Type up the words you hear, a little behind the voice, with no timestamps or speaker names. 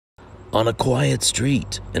On a quiet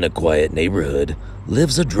street, in a quiet neighborhood,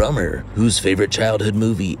 lives a drummer whose favorite childhood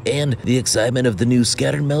movie and the excitement of the new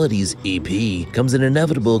Scattered Melodies EP comes an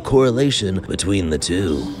inevitable correlation between the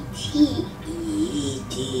two.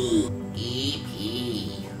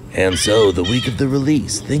 And so, the week of the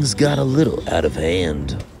release, things got a little out of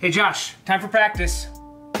hand. Hey Josh, time for practice.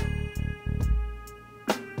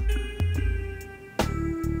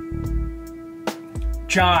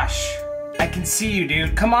 Josh, I can see you,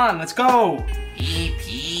 dude. Come on, let's go. EP.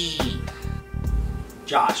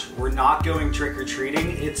 Josh, we're not going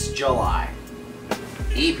trick-or-treating. It's July.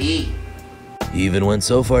 EP. He even went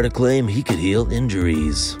so far to claim he could heal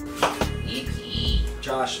injuries. EP.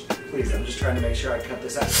 Josh, please, I'm just trying to make sure I cut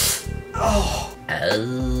this out. Oh.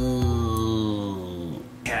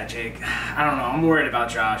 Yeah, Jake, I don't know. I'm worried about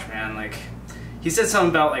Josh, man. Like, he said something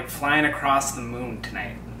about, like, flying across the moon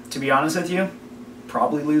tonight. To be honest with you,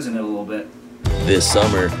 probably losing it a little bit. This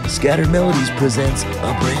summer, Scattered Melodies presents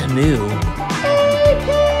a brand new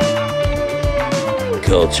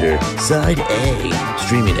Culture Side A,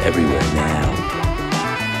 streaming everywhere now.